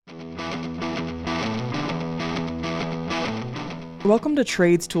Welcome to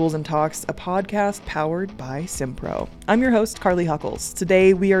Trades, Tools, and Talks, a podcast powered by Simpro. I'm your host, Carly Huckles.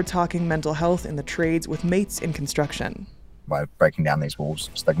 Today, we are talking mental health in the trades with mates in construction. By breaking down these walls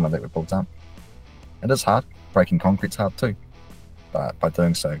of stigma that we've built up. It is hard. Breaking concrete's hard too. But by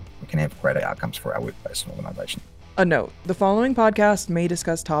doing so, we can have greater outcomes for our workplace and organisation. A note, the following podcast may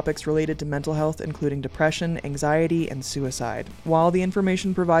discuss topics related to mental health, including depression, anxiety, and suicide. While the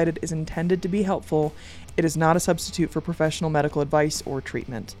information provided is intended to be helpful, it is not a substitute for professional medical advice or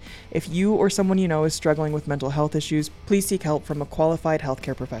treatment. If you or someone you know is struggling with mental health issues, please seek help from a qualified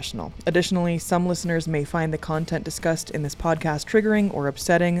healthcare professional. Additionally, some listeners may find the content discussed in this podcast triggering or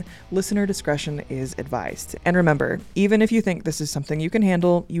upsetting. Listener discretion is advised. And remember, even if you think this is something you can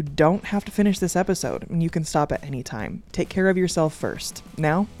handle, you don't have to finish this episode, and you can stop at any time. Take care of yourself first.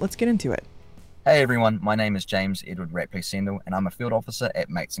 Now, let's get into it. Hey everyone, my name is James Edward Rapley-Sendall and I'm a field officer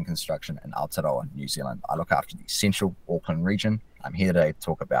at Mates in Construction in Aotearoa, New Zealand. I look after the central Auckland region. I'm here today to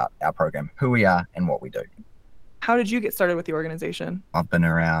talk about our program, who we are and what we do. How did you get started with the organization? I've been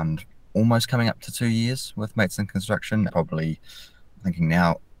around almost coming up to 2 years with Mates in Construction. Probably thinking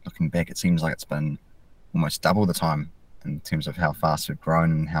now, looking back, it seems like it's been almost double the time in terms of how fast we've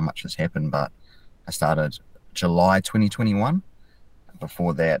grown and how much has happened. But I started July 2021.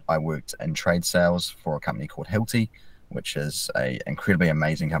 Before that, I worked in trade sales for a company called Hilti, which is an incredibly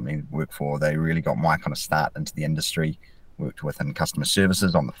amazing company to work for. They really got my kind of start into the industry, worked within customer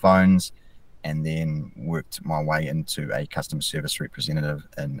services on the phones, and then worked my way into a customer service representative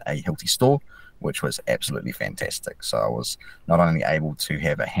in a Hilti store, which was absolutely fantastic. So I was not only able to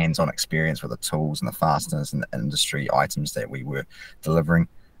have a hands-on experience with the tools and the fasteners and the industry items that we were delivering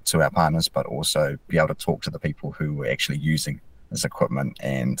to our partners, but also be able to talk to the people who were actually using this equipment.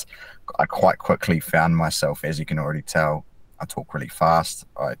 And I quite quickly found myself, as you can already tell, I talk really fast.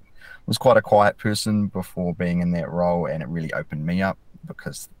 I was quite a quiet person before being in that role, and it really opened me up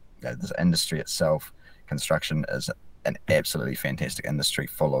because this industry itself, construction, is an absolutely fantastic industry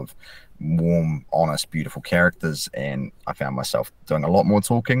full of warm, honest, beautiful characters, and I found myself doing a lot more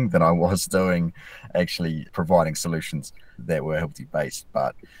talking than I was doing actually providing solutions that were healthy based.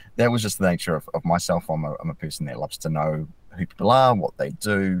 But that was just the nature of myself. I'm a person that loves to know who people are, what they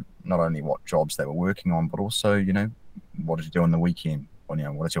do, not only what jobs they were working on, but also, what did you do on the weekend? Or,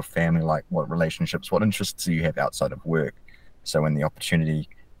 what is your family like? What relationships, what interests do you have outside of work? So when the opportunity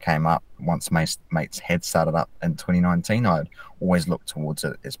came up, once Mates had started up in 2019, I'd always looked towards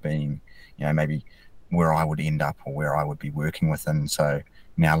it as being, maybe where I would end up or where I would be working within. So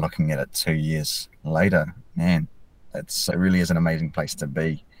now looking at it 2 years later, man, it really is an amazing place to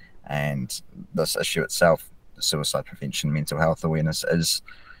be. And this issue itself, suicide prevention, mental health awareness, is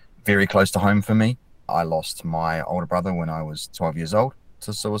very close to home for me. I lost my older brother when I was 12 years old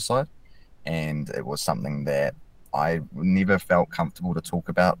to suicide, and it was something that I never felt comfortable to talk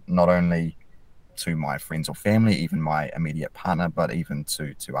about, not only to my friends or family, even my immediate partner, but even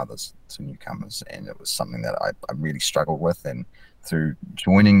to others, to newcomers. And it was something that I really struggled with. And through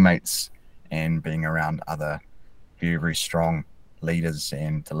joining Mates and being around other very, very strong leaders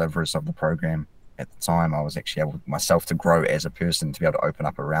and deliverers of the program, at the time, I was actually able myself to grow as a person, to be able to open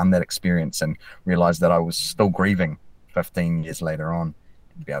up around that experience and realize that I was still grieving 15 years later on,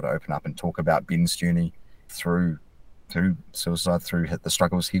 and to be able to open up and talk about Ben's journey through suicide, through the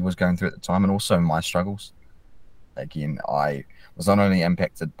struggles he was going through at the time, and also my struggles. Again, I was not only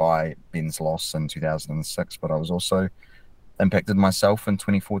impacted by Ben's loss in 2006, but I was also impacted myself in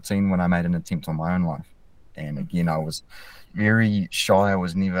 2014 when I made an attempt on my own life. And again, I was very shy. I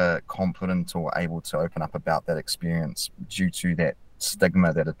was never confident or able to open up about that experience due to that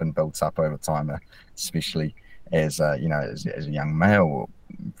stigma that had been built up over time, especially as a young male,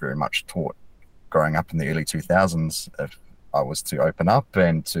 very much taught growing up in the early 2000s, if I was to open up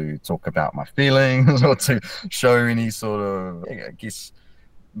and to talk about my feelings or to show any sort of,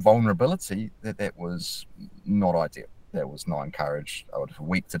 vulnerability, that was not ideal. That was not encouraged. I would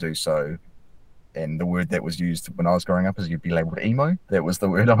weak to do so. And the word that was used when I was growing up is you'd be labelled emo. That was the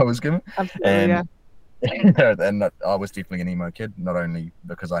word I was given. Absolutely, yeah. And I was definitely an emo kid, not only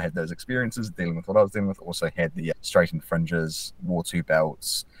because I had those experiences dealing with what I was dealing with, also had the straightened fringes, wore two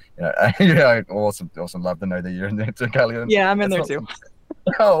belts. Awesome. Love to know that you're in there too, Carly. Yeah, I'm in there too.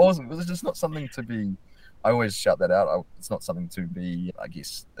 Oh, awesome. It was just not something to be I always shout that out. It's not something to be, I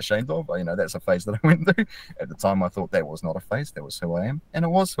guess, ashamed of. You know, that's a phase that I went through. At the time, I thought that was not a phase. That was who I am. And it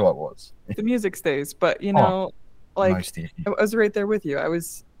was who I was. The music stays. But, you know, like, most definitely. I was right there with you. I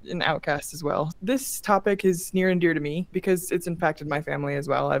was an outcast as well. This topic is near and dear to me because it's impacted my family as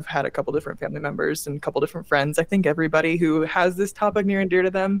well. I've had a couple different family members and a couple different friends. I think everybody who has this topic near and dear to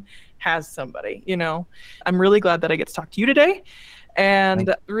them has somebody, you know. I'm really glad that I get to talk to you today. Thank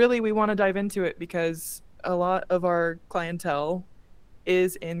And really, we want to dive into it because a lot of our clientele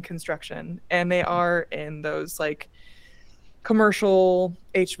is in construction and they are in those like commercial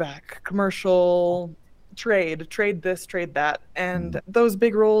HVAC, commercial trade this, trade that. you. And those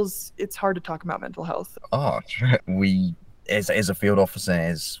big roles, it's hard to talk about mental health. Oh, we as a field officer,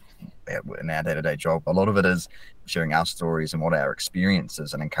 as in our day-to-day job, a lot of it is sharing our stories and what our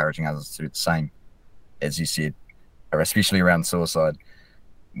experiences and encouraging others to do the same. As you said, or especially around suicide,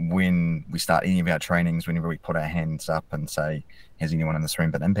 when we start any of our trainings, whenever we put our hands up and say, has anyone in this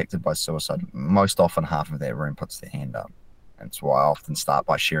room been impacted by suicide? Most often half of that room puts their hand up. That's why I often start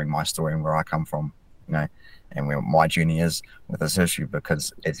by sharing my story and where I come from, you know, and where my journey is with this issue,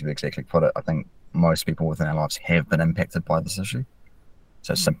 because as you exactly put it, I think most people within our lives have been impacted by this issue.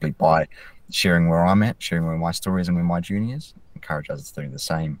 So simply by sharing where I'm at, sharing where my story is and where my journey is, encourage others to do the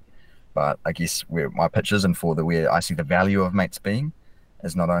same. But I guess where my pitch is and for the where I see the value of mates being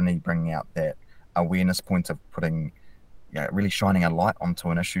is not only bringing out that awareness point of putting, really shining a light onto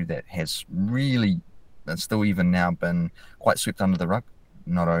an issue that has really, and still even now, been quite swept under the rug,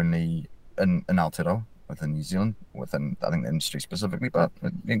 not only in Aotearoa, within New Zealand, within, I think, the industry specifically, but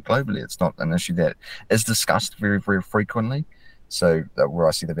globally, it's not an issue that is discussed very, very frequently. So where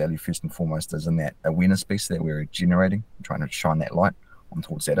I see the value first and foremost is in that awareness piece that we're generating, trying to shine that light on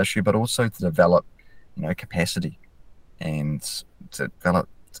towards that issue, but also to develop, capacity and to develop,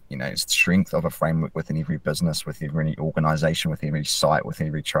 strength of a framework within every business, with every organization, with every site, with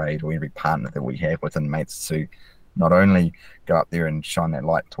every trade or every partner that we have within Mates, to not only go up there and shine that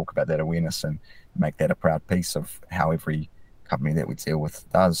light, talk about that awareness and make that a proud piece of how every company that we deal with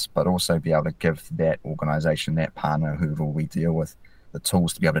does, but also be able to give that organization, that partner, whoever we deal with, the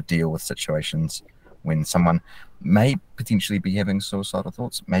tools to be able to deal with situations when someone may potentially be having suicidal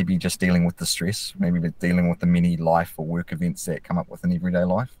thoughts, maybe just dealing with the stress, maybe dealing with the many life or work events that come up within everyday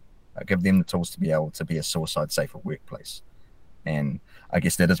life. Give them the tools to be able to be a suicide safer workplace. And I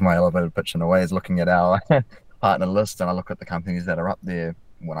guess that is my elevated pitch in a way, is looking at our partner list, and I look at the companies that are up there.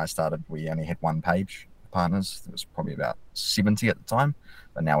 When I started, we only had one page of partners. There was probably about 70 at the time,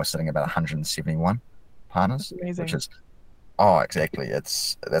 but now we're sitting about 171 partners. That's amazing. Which is, oh, exactly.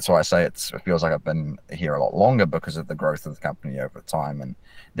 That's why I say it feels like I've been here a lot longer, because of the growth of the company over time. And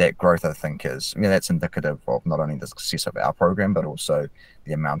that growth, I think, is, that's indicative of not only the success of our program, but also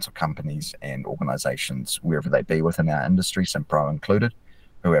the amount of companies and organizations, wherever they be within our industry, Simpro included,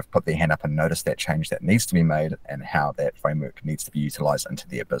 who have put their hand up and noticed that change that needs to be made and how that framework needs to be utilized into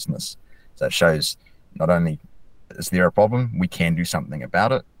their business. So it shows not only is there a problem, we can do something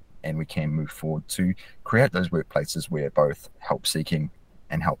about it, and we can move forward to create those workplaces where both help seeking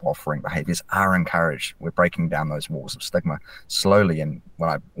and help offering behaviors are encouraged. We're breaking down those walls of stigma slowly. And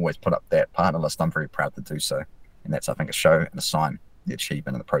when I always put up that partner list, I'm very proud to do so. And that's, I think, a show and a sign the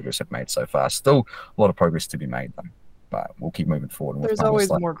achievement and the progress I've made so far. Still a lot of progress to be made, though. But we'll keep moving forward. And There's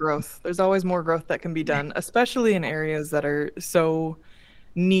always more growth. There's always more growth that can be done, especially in areas that are so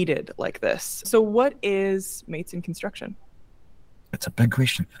needed like this. So what is Mates in Construction? It's a big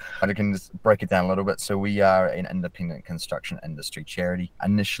question. I can just break it down a little bit. So we are an independent construction industry charity,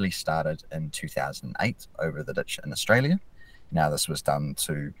 initially started in 2008 over the ditch in Australia. Now, this was done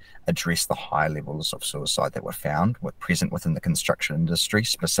to address the high levels of suicide that were found were present within the construction industry,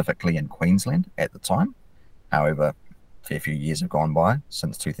 specifically in Queensland at the time. However, a fair few years have gone by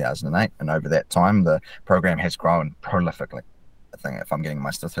since 2008, and over that time, the program has grown prolifically. I think, if I'm getting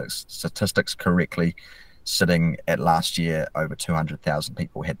my statistics correctly, sitting at last year, over 200,000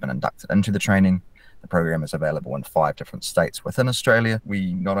 people had been inducted into the training. The program is available in 5 different states within Australia.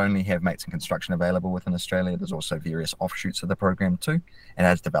 We not only have Mates in Construction available within Australia, there's also various offshoots of the program too, and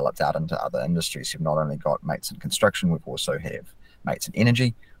has developed out into other industries. You've not only got Mates in Construction, we've also have Mates in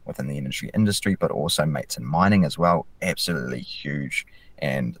Energy within the energy industry, but also Mates in Mining as well. Absolutely huge,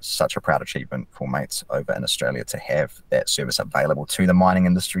 and such a proud achievement for Mates over in Australia to have that service available to the mining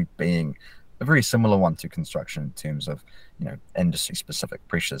industry, being a very similar one to construction in terms of, industry specific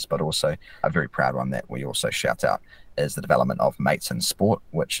pressures, but also a very proud one that we also shout out is the development of Mates in Sport,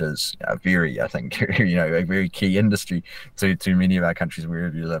 which is a very, I think, a very key industry to many of our countries.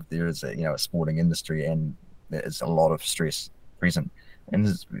 Wherever you live, there is a sporting industry, and there is a lot of stress present, and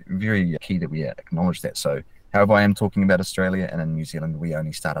it's very key that we acknowledge that. So, however, I am talking about Australia, and in New Zealand, we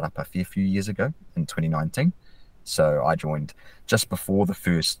only started up a fair few years ago in 2019. So I joined just before the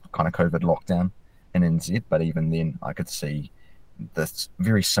first kind of COVID lockdown in NZ, but even then I could see this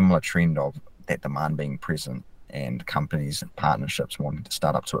very similar trend of that demand being present and companies and partnerships wanting to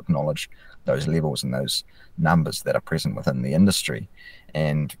start up to acknowledge those levels and those numbers that are present within the industry.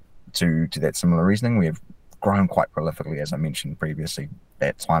 And to that similar reasoning, we have grown quite prolifically, as I mentioned previously,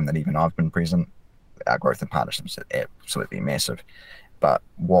 that time that even I've been present. Our growth in partnerships is absolutely massive. But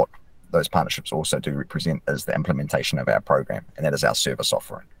what those partnerships also do represent is the implementation of our program, and that is our service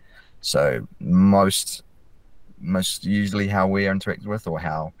offering. So most usually how we're interacted with, or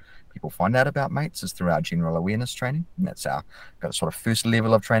how people find out about mates, is through our general awareness training. And that's our sort of first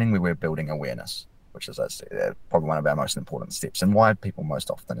level of training, where we're building awareness, which is probably one of our most important steps, and why people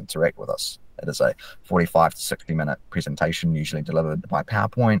most often interact with us. It is a 45 to 60 minute presentation, usually delivered by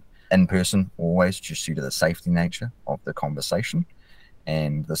PowerPoint, in person, always, just due to the safety nature of the conversation.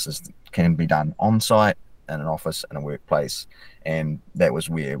 And this can be done on site, in an office, in a workplace. And that was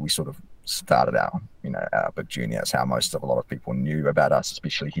where we sort of started our big journey. That's how a lot of people knew about us,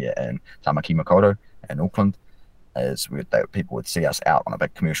 especially here in Tamaki Makaurau in Auckland, is that people would see us out on a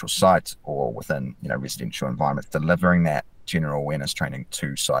big commercial site or within residential environments, delivering that general awareness training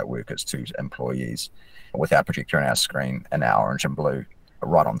to site workers, to employees, with our projector and our screen and our orange and blue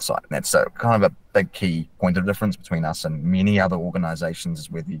right on site. And that's kind of a big key point of difference between us and many other organizations,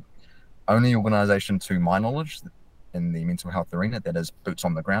 is we're the only organization, to my knowledge, in the mental health arena that is boots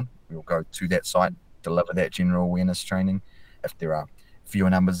on the ground. We will go to that site, deliver that general awareness training. If there are fewer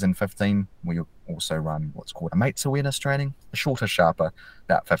numbers than 15, we also run what's called a mates awareness training, a shorter, sharper,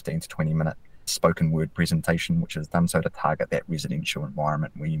 about 15 to 20 minute spoken word presentation, which is done so to target that residential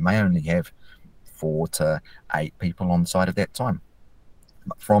environment where you may only have 4 to 8 people on site at that time.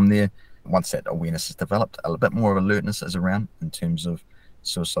 But from there, once that awareness is developed, a little bit more of alertness is around in terms of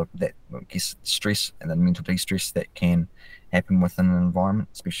suicide, that stress and the mental de-stress that can happen within an environment,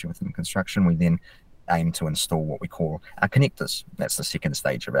 especially within construction. We then aim to install what we call our connectors. That's the second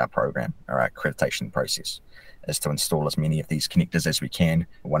stage of our program, or our accreditation process, is to install as many of these connectors as we can.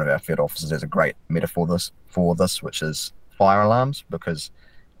 One of our field officers has a great metaphor for this, which is fire alarms, because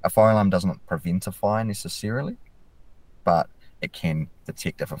a fire alarm doesn't prevent a fire necessarily, but it can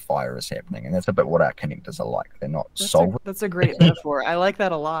detect if a fire is happening. And that's a bit what our connectors are like. They're not solvent. That's a great metaphor. I like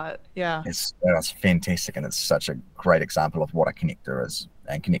that a lot. Yeah. It's fantastic, and it's such a great example of what a connector is.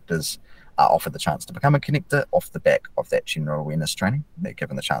 And connectors are offered the chance to become a connector off the back of that general awareness training. They're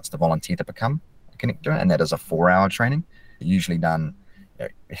given the chance to volunteer to become a connector, and that is a 4-hour training, usually done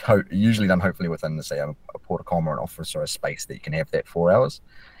hopefully within, say, a portacom or an office or a space that you can have that 4 hours.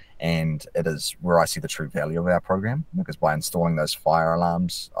 And it is where I see the true value of our program, because by installing those fire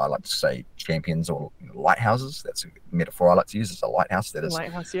alarms, I like to say champions or lighthouses. That's a metaphor I like to use. It's a lighthouse.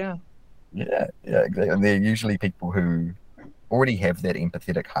 Lighthouse, yeah. Yeah, exactly. And they're usually people who already have that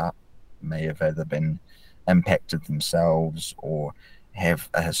empathetic heart, may have either been impacted themselves or have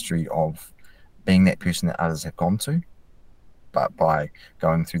a history of being that person that others have gone to. But by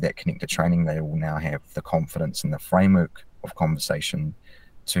going through that connector training, they will now have the confidence and the framework of conversation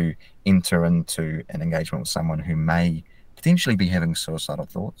to enter into an engagement with someone who may potentially be having suicidal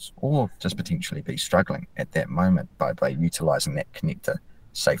thoughts, or just potentially be struggling at that moment. By utilizing that connector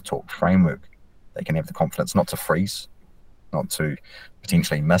safe talk framework, they can have the confidence not to freeze, not to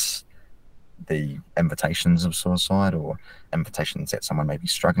potentially miss the invitations of suicide, or invitations that someone may be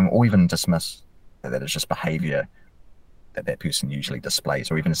struggling, or even dismiss that it's just behavior that person usually displays,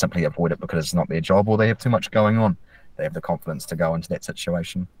 or even simply avoid it because it's not their job, or they have too much going on. They have the confidence to go into that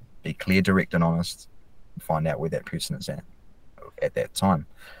situation, be clear, direct, and honest, and find out where that person is at that time.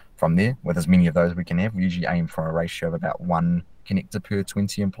 From there, with as many of those we can have, we usually aim for a ratio of about 1 connector per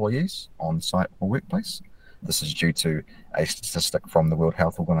 20 employees on site or workplace. This is due to a statistic from the World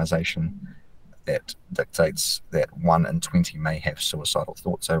Health Organization that dictates that 1 in 20 may have suicidal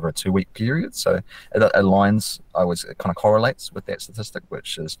thoughts over a 2-week period. So it aligns, it kind of correlates with that statistic,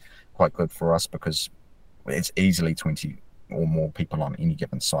 which is quite good for us, because it's easily 20 or more people on any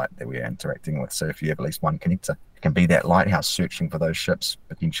given site that we're interacting with. So if you have at least 1 connector, it can be that lighthouse searching for those ships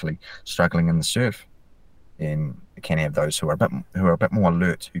potentially struggling in the surf. And it can have those who are a bit more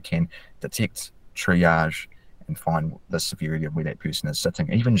alert, who can detect, triage, and find the severity of where that person is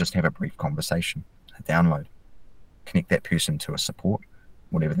sitting. Even just have a brief conversation, a download, connect that person to a support,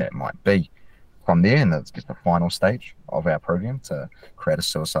 whatever that might be. From there, and that's just the final stage of our program to create a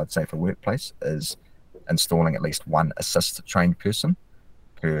suicide safer workplace, is installing at least 1 assist trained person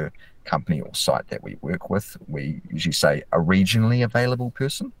per company or site that we work with. We usually say a regionally available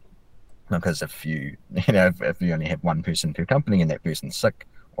person, because if you only have 1 person per company and that person's sick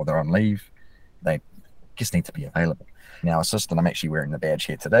or they're on leave, they just need to be available. Now, assist, and I'm actually wearing the badge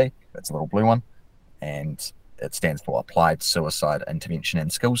here today. It's a little blue one, and It stands for Applied Suicide Intervention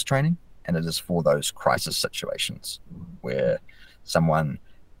and Skills Training, and it is for those crisis situations where someone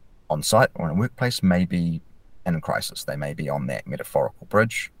on site or in a workplace may be in a crisis. They may be on that metaphorical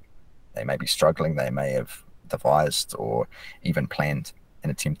bridge. They may be struggling. They may have devised or even planned an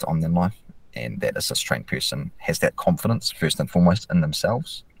attempt on their life. And that assist trained person has that confidence, first and foremost, in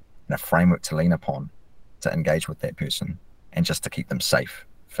themselves and a framework to lean upon to engage with that person and just to keep them safe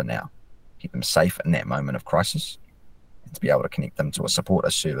for now. Keep them safe in that moment of crisis and to be able to connect them to a support,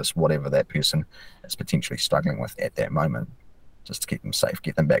 a service, whatever that person is potentially struggling with at that moment, just to keep them safe,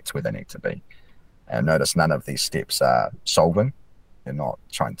 get them back to where they need to be. And notice none of these steps are solving. They're not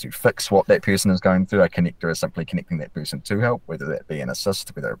trying to fix what that person is going through. A connector is simply connecting that person to help, whether that be an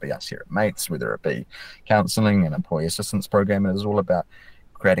assist, whether it be us here at Mates, whether it be counselling, an employee assistance program. It is all about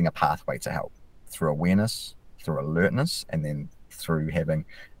creating a pathway to help through awareness, through alertness, and then through having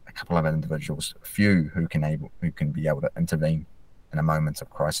a couple of individuals, a few who can be able to intervene in a moment of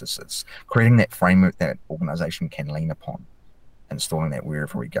crisis. It's creating that framework that organisation can lean upon, installing that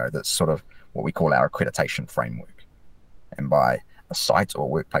wherever we go. That's sort of what we call our accreditation framework. And by a site or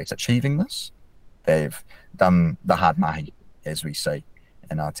workplace achieving this, they've done the hard mahi, as we say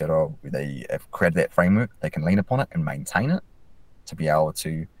in Aotearoa. They have created that framework, they can lean upon it and maintain it to be able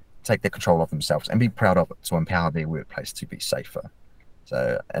to take that control of themselves and be proud of it, to empower their workplace to be safer.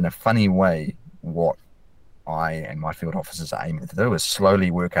 So in a funny way, what I and my field officers are aiming to do is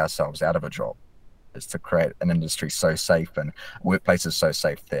slowly work ourselves out of a job, is to create an industry so safe and workplaces so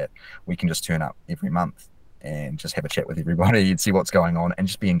safe that we can just turn up every month and just have a chat with everybody and see what's going on and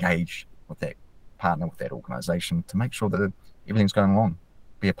just be engaged with that partner, with that organisation, to make sure that everything's going along,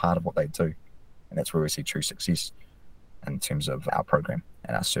 be a part of what they do. And that's where we see true success in terms of our program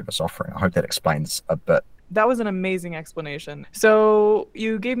and our service offering. I hope that explains a bit. That was an amazing explanation. So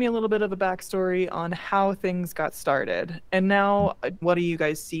you gave me a little bit of a backstory on how things got started. And now what do you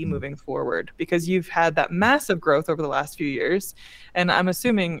guys see moving forward? Because you've had that massive growth over the last few years. And I'm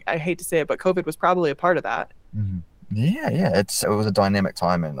assuming, I hate to say it, but COVID was probably a part of that. Mm-hmm. Yeah. It was a dynamic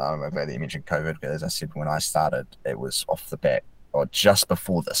time. And I'm glad that you mentioned COVID, because as I said, when I started, it was off the bat or just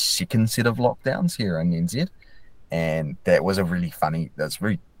before the second set of lockdowns here in NZ. And that was that's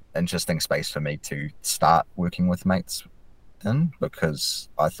very interesting space for me to start working with Mates in, because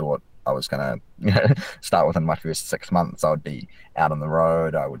I thought I was going to start within my first 6 months. I would be out on the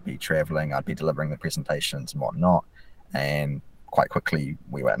road, I would be traveling, I'd be delivering the presentations and whatnot. And quite quickly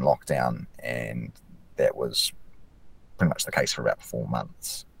we were in lockdown, and that was pretty much the case for about 4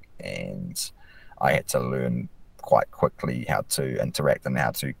 months. And I had to learn quite quickly how to interact and how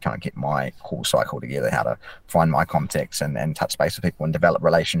to kind of get my call cycle together, how to find my contacts and touch base with people and develop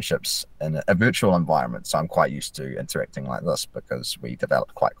relationships in a virtual environment. So I'm quite used to interacting like this, because we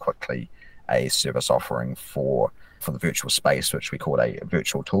developed quite quickly a service offering for the virtual space, which we called a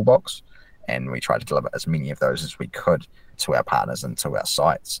virtual toolbox. And we tried to deliver as many of those as we could to our partners and to our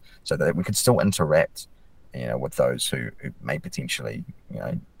sites, so that we could still interact with those who may potentially,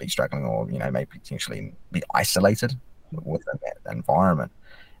 be struggling, or, may potentially be isolated within that environment.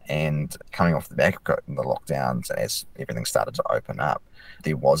 And coming off the back of the lockdowns, as everything started to open up,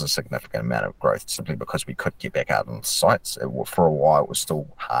 there was a significant amount of growth simply because we could get back out on sites. For a while, it was still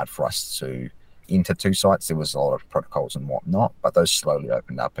hard for us to enter two sites. There was a lot of protocols and whatnot, but those slowly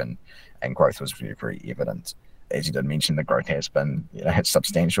opened up, and growth was very, very evident. As you did mention, the growth has been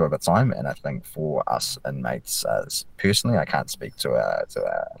substantial over time, and I think for us inmates, personally, I can't speak to our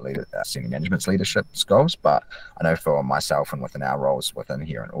senior management's leadership goals, but I know for myself and within our roles within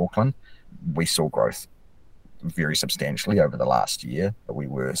here in Auckland, we saw growth very substantially over the last year. We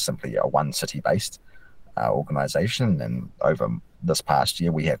were simply a one city based organisation, and over this past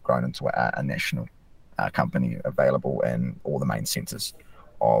year we have grown into a national company available in all the main centres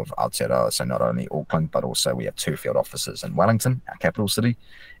of Aotearoa. So not only Auckland, but also we have 2 field offices in Wellington, our capital city,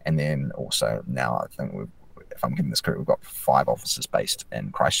 and then also now I think if I'm getting this correct, we've got 5 offices based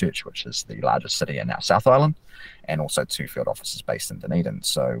in Christchurch, which is the largest city in our South Island, and also 2 field offices based in Dunedin.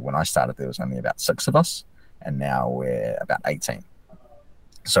 So when I started, there was only about 6 of us, and now we're about 18.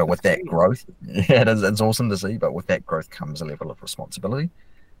 So with that growth, it's awesome to see, but with that growth comes a level of responsibility.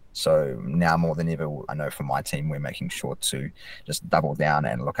 So now more than ever, I know for my team, we're making sure to just double down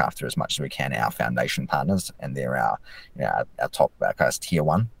and look after as much as we can our foundation partners, and they're our top tier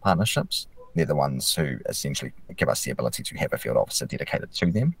 1 partnerships. They're the ones who essentially give us the ability to have a field officer dedicated to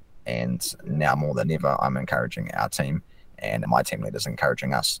them. And now more than ever, I'm encouraging our team, and my team leaders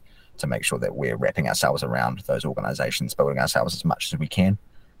encouraging us to make sure that we're wrapping ourselves around those organisations, building ourselves as much as we can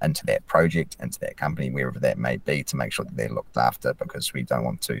into that project, into that company, wherever that may be, to make sure that they're looked after, because we don't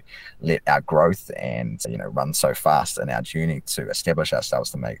want to let our growth and run so fast in our journey to establish ourselves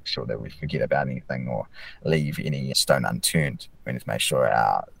to make sure that we forget about anything or leave any stone unturned. We need to make sure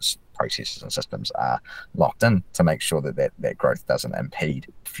our processes and systems are locked in to make sure that growth doesn't impede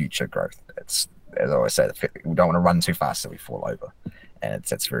future growth. It's, as I always say, we don't want to run too fast so we fall over, and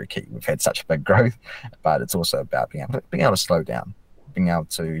it's very key. We've had such big growth, but it's also about being able to slow down, being able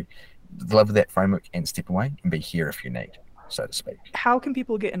to deliver that framework and step away and be here if you need, so to speak. How can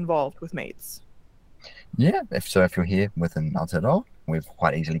people get involved with Mates? Yeah, if you're here within Aotearoa, we're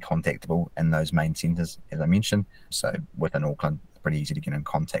quite easily contactable in those main centres, as I mentioned. So within Auckland, it's pretty easy to get in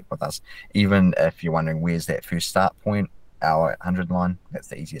contact with us. Even if you're wondering where's that first start point, our 800 line, that's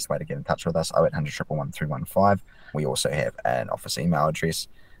the easiest way to get in touch with us, 0800 111 315. We also have an office email address,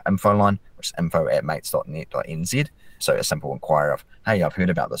 info line, which is info@mates.net.nz. So a simple inquiry of, hey, I've heard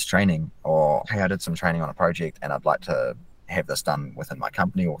about this training, or hey, I did some training on a project and I'd like to have this done within my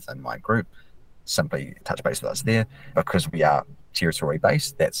company or within my group. Simply touch base with us there. Because we are territory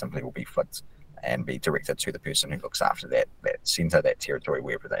based, that simply will be flicked and be directed to the person who looks after that centre, that territory,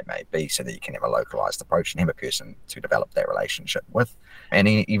 wherever they may be, so that you can have a localised approach and have a person to develop that relationship with. And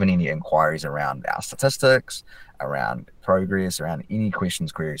even any inquiries around our statistics, around progress, around any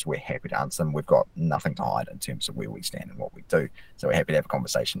questions, queries, we're happy to answer them. We've got nothing to hide in terms of where we stand and what we do. So we're happy to have a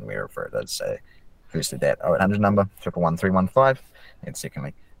conversation wherever it is. So firstly, that 0800 number, 111 315, and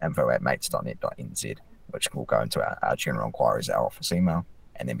secondly, info@mates.net.nz, which will go into our general inquiries, our office email,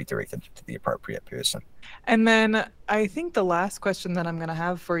 and then be directed to the appropriate person. And then I think the last question that I'm going to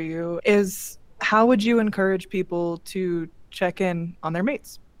have for you is, how would you encourage people to check in on their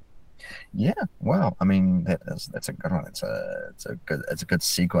mates? Yeah, well, I mean, that's a good one. It's a good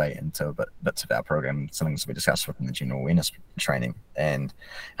segue into bits of our program, some things we discussed within the general awareness training. And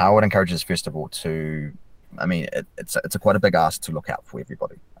how I would encourage is, first of all, to, I mean, it's quite a big ask to look out for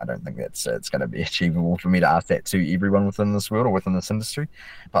everybody. I don't think it's going to be achievable for me to ask that to everyone within this world or within this industry.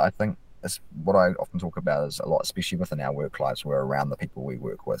 But I think it's what I often talk about is a lot, especially within our work lives, we're around the people we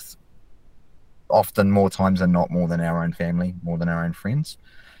work with. Often, more times than not, more than our own family, more than our own friends.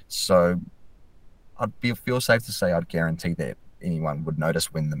 So feel safe to say I'd guarantee that anyone would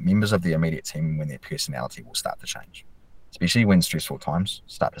notice when the members of the immediate team, when their personality will start to change, especially when stressful times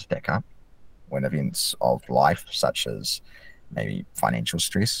start to stack up, when events of life, such as maybe financial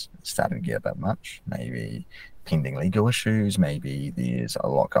stress, starting to get a bit much, maybe pending legal issues, maybe there's a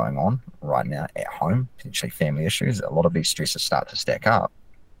lot going on right now at home, potentially family issues. A lot of these stresses start to stack up.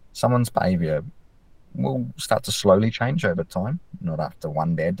 Someone's behavior will start to slowly change over time, not after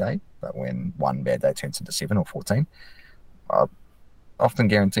one bad day, but when one bad day turns into 7 or 14. I often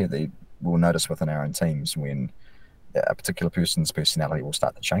guarantee they will notice within our own teams when a particular person's personality will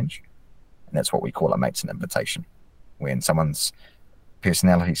start to change. And that's what we call a mates an invitation. When someone's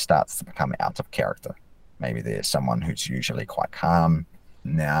personality starts to become out of character. Maybe there's someone who's usually quite calm.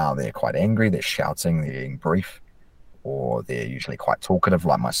 Now they're quite angry, they're shouting, they're getting brief, or they're usually quite talkative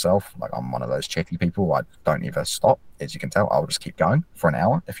like myself. Like, I'm one of those chatty people. I don't ever stop. As you can tell, I'll just keep going for an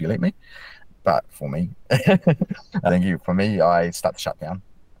hour if you let me. But for me, I start to shut down.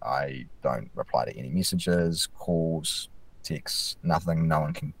 I don't reply to any messages, calls, texts, nothing. No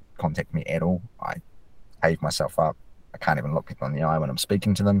one can contact me at all. I cave myself up. I can't even look people in the eye when I'm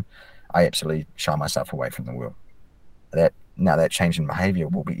speaking to them. I absolutely shy myself away from the world. That change in behavior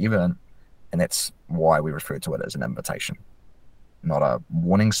will be evident, and that's why we refer to it as an invitation, not a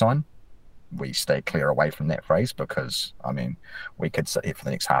warning sign. We stay clear away from that phrase because, I mean, we could sit here for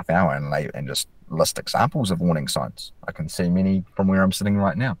the next half hour and just list examples of warning signs. I can see many from where I'm sitting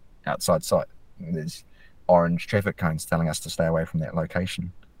right now, outside sight. There's orange traffic cones telling us to stay away from that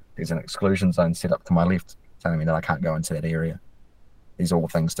location. There's an exclusion zone set up to my left telling me that I can't go into that area. These are all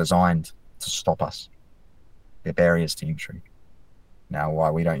things designed to stop us. They're barriers to entry. Now,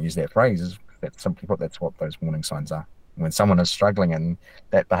 why we don't use that phrase is that, simply put, that's what those warning signs are. When someone is struggling and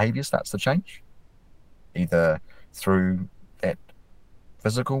that behavior starts to change, either through that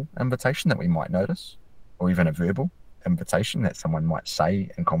physical invitation that we might notice, or even a verbal invitation that someone might say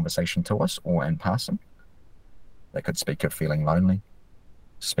in conversation to us or in passing, they could speak of feeling lonely,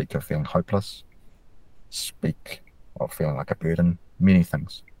 speak of feeling hopeless, speak of feeling like a burden, many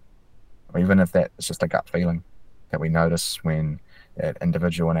things. Or even if that is just a gut feeling that we notice when that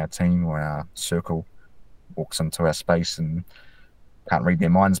individual in our team or our circle walks into our space and can't read their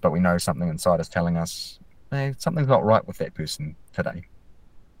minds, but we know something inside is telling us, hey, something's not right with that person today.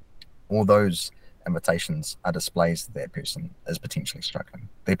 All those invitations are displays that that person is potentially struggling.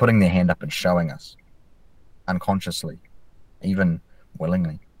 They're putting their hand up and showing us unconsciously, even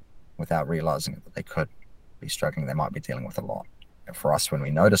willingly, without realizing that they could be struggling. They might be dealing with a lot. And for us, when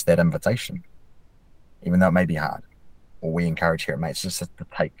we notice that invitation, even though it may be hard, or we encourage here at Mates just to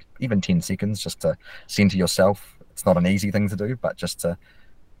take even 10 seconds just to send to yourself. It's not an easy thing to do, but just to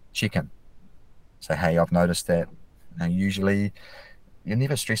check in. Say, hey, I've noticed that usually you're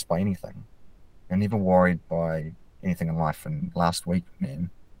never stressed by anything. You're never worried by anything in life. And last week, man,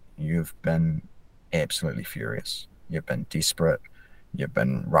 you've been absolutely furious. You've been desperate. You've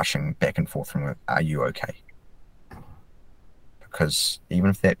been rushing back and forth from, are you okay? Because even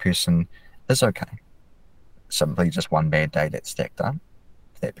if that person is okay, simply just one bad day that's stacked up,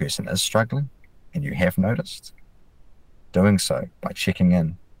 if that person is struggling and you have noticed, doing so by checking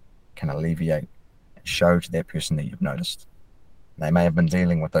in can alleviate and show to that person that you've noticed. They may have been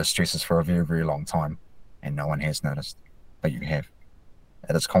dealing with those stresses for a very, very long time and no one has noticed, but you have.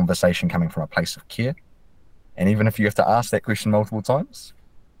 It is conversation coming from a place of care. And even if you have to ask that question multiple times,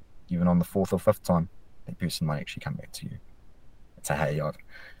 even on the fourth or fifth time, that person might actually come back to you and say, hey,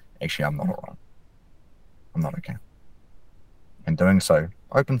 I'm not all right. I'm not okay. And doing so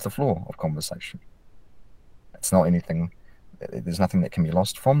opens the floor of conversation. It's not anything, there's nothing that can be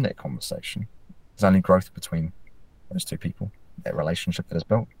lost from that conversation. There's only growth between those two people, that relationship that is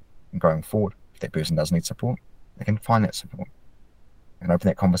built, and going forward. If that person does need support, they can find that support and open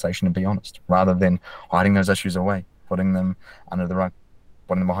that conversation and be honest, rather than hiding those issues away, putting them under the rug,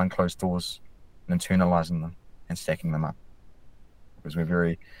 putting them behind closed doors, and internalizing them and stacking them up. Because we're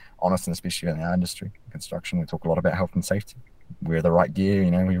very honest, and especially in our industry, construction, we talk a lot about health and safety. Wear the right gear,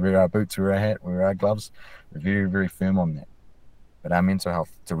 we wear our boots, we wear our hat, we wear our gloves. We're very, very firm on that. But our mental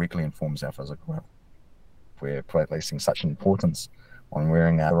health directly informs our physical health. If we're placing such importance on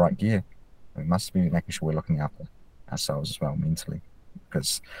wearing the right gear, we must be making sure we're looking after ourselves as well mentally,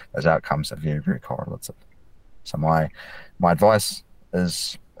 because those outcomes are very, very correlative. So my advice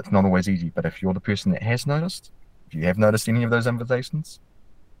is, it's not always easy, but if you're the person that has noticed, if you have noticed any of those invitations,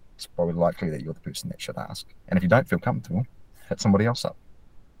 it's probably likely that you're the person that should ask. And if you don't feel comfortable, hit somebody else up.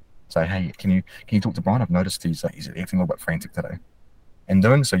 Say, hey, can you talk to Brian? I've noticed he's acting a little bit frantic today. In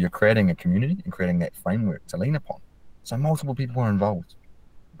doing so, you're creating a community and creating that framework to lean upon. So multiple people are involved,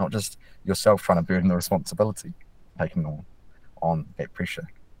 not just yourself trying to burden the responsibility, taking on that pressure.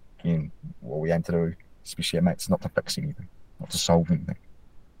 Again, what we aim to do, especially at Mates, not to fix anything, not to solve anything,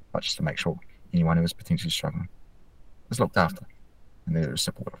 but just to make sure anyone who is potentially struggling is looked after and there is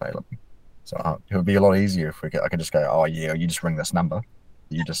support available. So it would be a lot easier if I could just go, oh yeah, you just ring this number,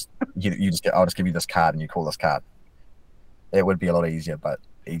 you just get, I'll just give you this card and you call this card. It would be a lot easier, but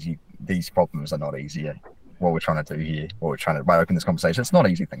these problems are not easier. What we're trying to do here, by opening this conversation, it's not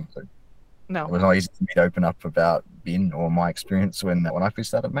an easy thing to do. No. It was not easy for me to open up about Ben or my experience when I first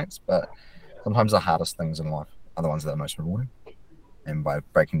started Mates, but sometimes the hardest things in life are the ones that are most rewarding. And by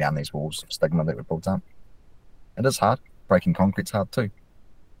breaking down these walls of stigma that we've built up, it is hard. Breaking concrete's hard too.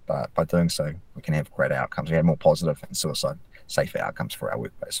 But by doing so, we can have greater outcomes. We have more positive and suicide-safe outcomes for our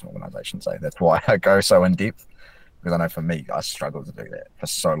workplace and organisations. So that's why I go so in depth, because I know for me, I struggled to do that for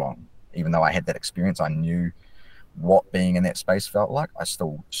so long. Even though I had that experience, I knew what being in that space felt like. I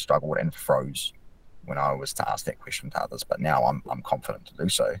still struggled and froze when I was to ask that question to others. But now I'm confident to do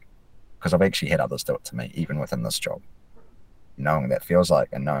so, because I've actually had others do it to me, even within this job. Knowing what that feels like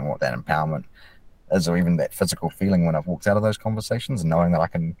and knowing what that empowerment is, or even that physical feeling when I've walked out of those conversations, and knowing that I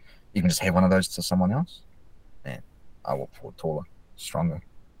can even just have one of those to someone else, man, I walk forward taller, stronger.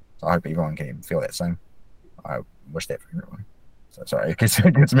 So I hope everyone can even feel that same. I wish that for everyone. So sorry, it gets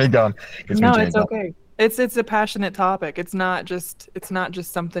me going. No, it's okay. It's a passionate topic. It's not just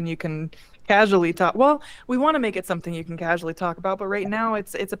something you can casually talk. Well, we want to make it something you can casually talk about, but right now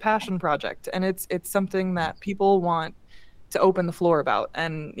it's a passion project, and it's something that people want to open the floor about.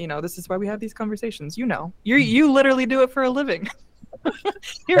 And this is why we have these conversations. You literally do it for a living.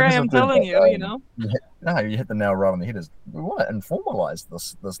 Here I am telling you. You hit the nail right on the head. Is we want to informalize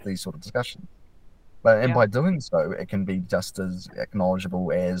these sort of discussions. But by doing so, it can be just as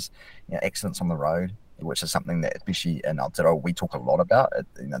acknowledgeable as accidents on the road, which is something that, especially in Aotearoa, we talk a lot about.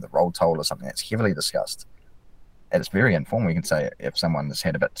 The roll toll is something that's heavily discussed. And it's very informal. We can say if someone has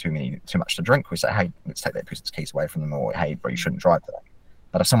had a bit too much to drink, we say, hey, let's take that person's keys away from them, or hey, bro, you shouldn't drive today.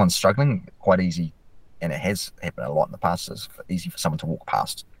 But if someone's struggling, quite easy, and it has happened a lot in the past, it's easy for someone to walk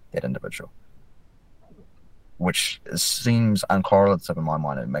past that individual, which seems uncorrelative in my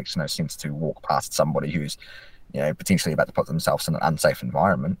mind. It makes no sense to walk past somebody who's, potentially about to put themselves in an unsafe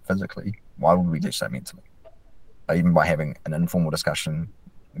environment physically. Why would we do so mentally? But even by having an informal discussion,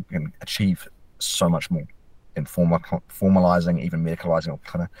 we can achieve so much more. and formalizing, even medicalizing or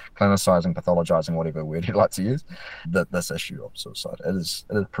clinicizing, pathologizing, whatever word you'd like to use, this issue of suicide. It is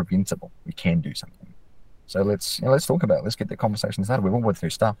preventable. We can do something. So let's talk about it. Let's get the conversation started. We've all been through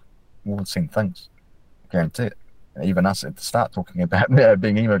stuff. We've all seen things. I guarantee it. Even us at the start talking about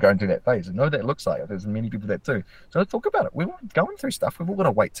being emo, going through that phase. I know that looks like it. There's many people that do. So let's talk about it. We're all going through stuff. We've all got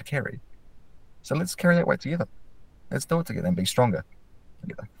a weight to carry. So let's carry that weight together. Let's do it together and be stronger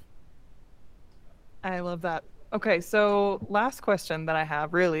together. I love that. Okay, so last question that I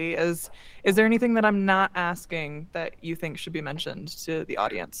have really is there anything that I'm not asking that you think should be mentioned to the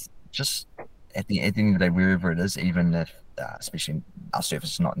audience? Just at the end of the day, wherever it is, even if, especially our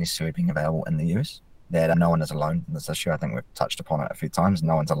service is not necessarily being available in the US, that no one is alone in this issue. I think we've touched upon it a few times.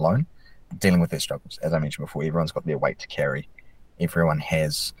 No one's alone dealing with their struggles. As I mentioned before, everyone's got their weight to carry. Everyone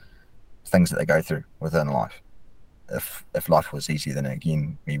has things that they go through within life. If life was easy, then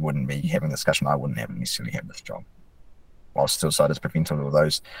again, we wouldn't be having a discussion. I wouldn't necessarily have this job. While suicide is preventable,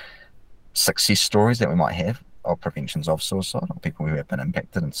 those success stories that we might have of preventions of suicide, or people who have been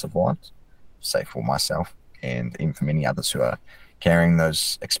impacted and survived, say for myself and even for many others who are carrying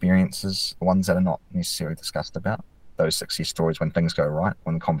those experiences, the ones that are not necessarily discussed about, those success stories when things go right,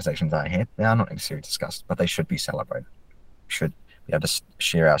 when the conversations are had, they are not necessarily discussed, but they should be celebrated. We should be able to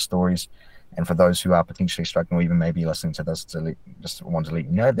share our stories. And for those who are potentially struggling, or even maybe listening to this, just want to let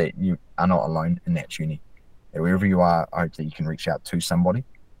you know that you are not alone in that journey. That wherever you are, I hope that you can reach out to somebody.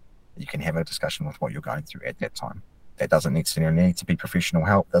 You can have a discussion with what you're going through at that time. That doesn't necessarily need to be professional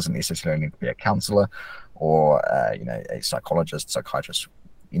help, doesn't necessarily need to be a counsellor or a psychologist, psychiatrist,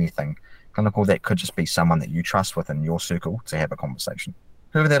 anything clinical. That could just be someone that you trust within your circle to have a conversation.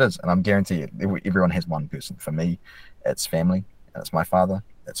 Whoever that is, and I'm guaranteed everyone has one person. For me, it's family, and it's my father.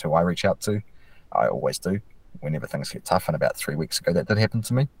 That's who I reach out to. I always do. Whenever things get tough, and about 3 weeks ago that did happen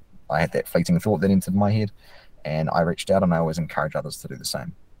to me, I had that fleeting thought that entered my head, and I reached out, and I always encourage others to do the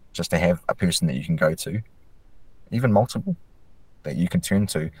same. Just to have a person that you can go to, even multiple, that you can turn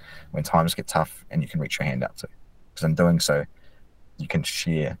to when times get tough and you can reach your hand out to. Because in doing so, you can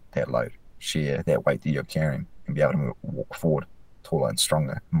share that load, share that weight that you're carrying, and be able to walk forward taller and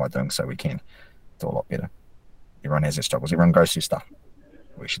stronger. And by doing so, we can do a lot better. Everyone has their struggles. Everyone goes through stuff.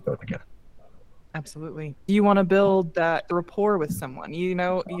 We should do it together. Absolutely. You want to build that rapport with someone,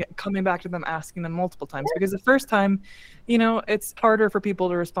 coming back to them, asking them multiple times, because the first time, it's harder for people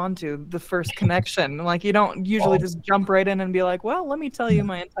to respond to the first connection. Like, you don't usually just jump right in and be like, well, let me tell you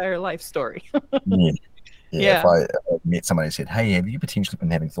my entire life story. Yeah. If I met somebody who said, hey, have you potentially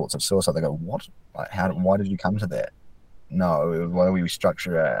been having thoughts of suicide? They go, what? Like, why did you come to that? No, why we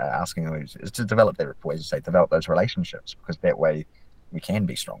structure asking is to develop that rapport, as you say, develop those relationships, because that way we can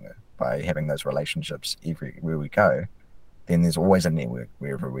be stronger by having those relationships everywhere we go. Then there's always a network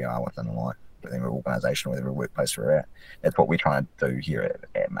wherever we are within life, whether we're organisation, whether we're workplace we're at. That's what we're trying to do here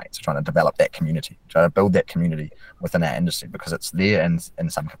at Mates, trying to develop that community, trying to build that community within our industry, because it's there in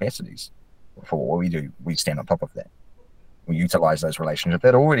some capacities. For what we do, we stand on top of that. We utilise those relationships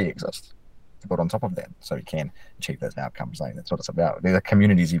that already exist to build on top of that, so we can achieve those outcomes. That's what it's about. There are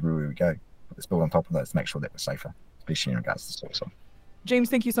communities everywhere we go. Let's build on top of those to make sure that we're safer, especially in regards to suicide.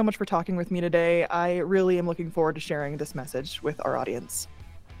 James, thank you so much for talking with me today. I really am looking forward to sharing this message with our audience.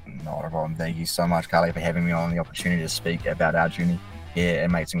 Not a problem. Thank you so much, Carly, for having me on, the opportunity to speak about our journey here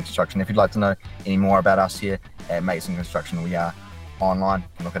at Mates in Construction. If you'd like to know any more about us here at Mates in Construction, we are online. You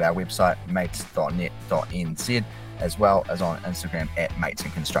can look at our website, mates.net.nz, as well as on Instagram at Mates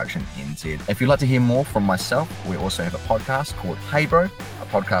in Construction NZ. If you'd like to hear more from myself, we also have a podcast called Hey Bro, a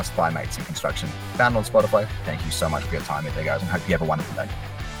podcast by Mates in Construction, found on Spotify. Thank you so much for your time there, guys, and hope you have a wonderful day.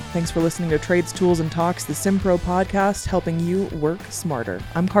 Thanks for listening to Trades, Tools, and Talks, the Simpro podcast, helping you work smarter.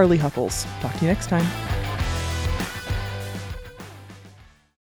 I'm Carly Huckles. Talk to you next time.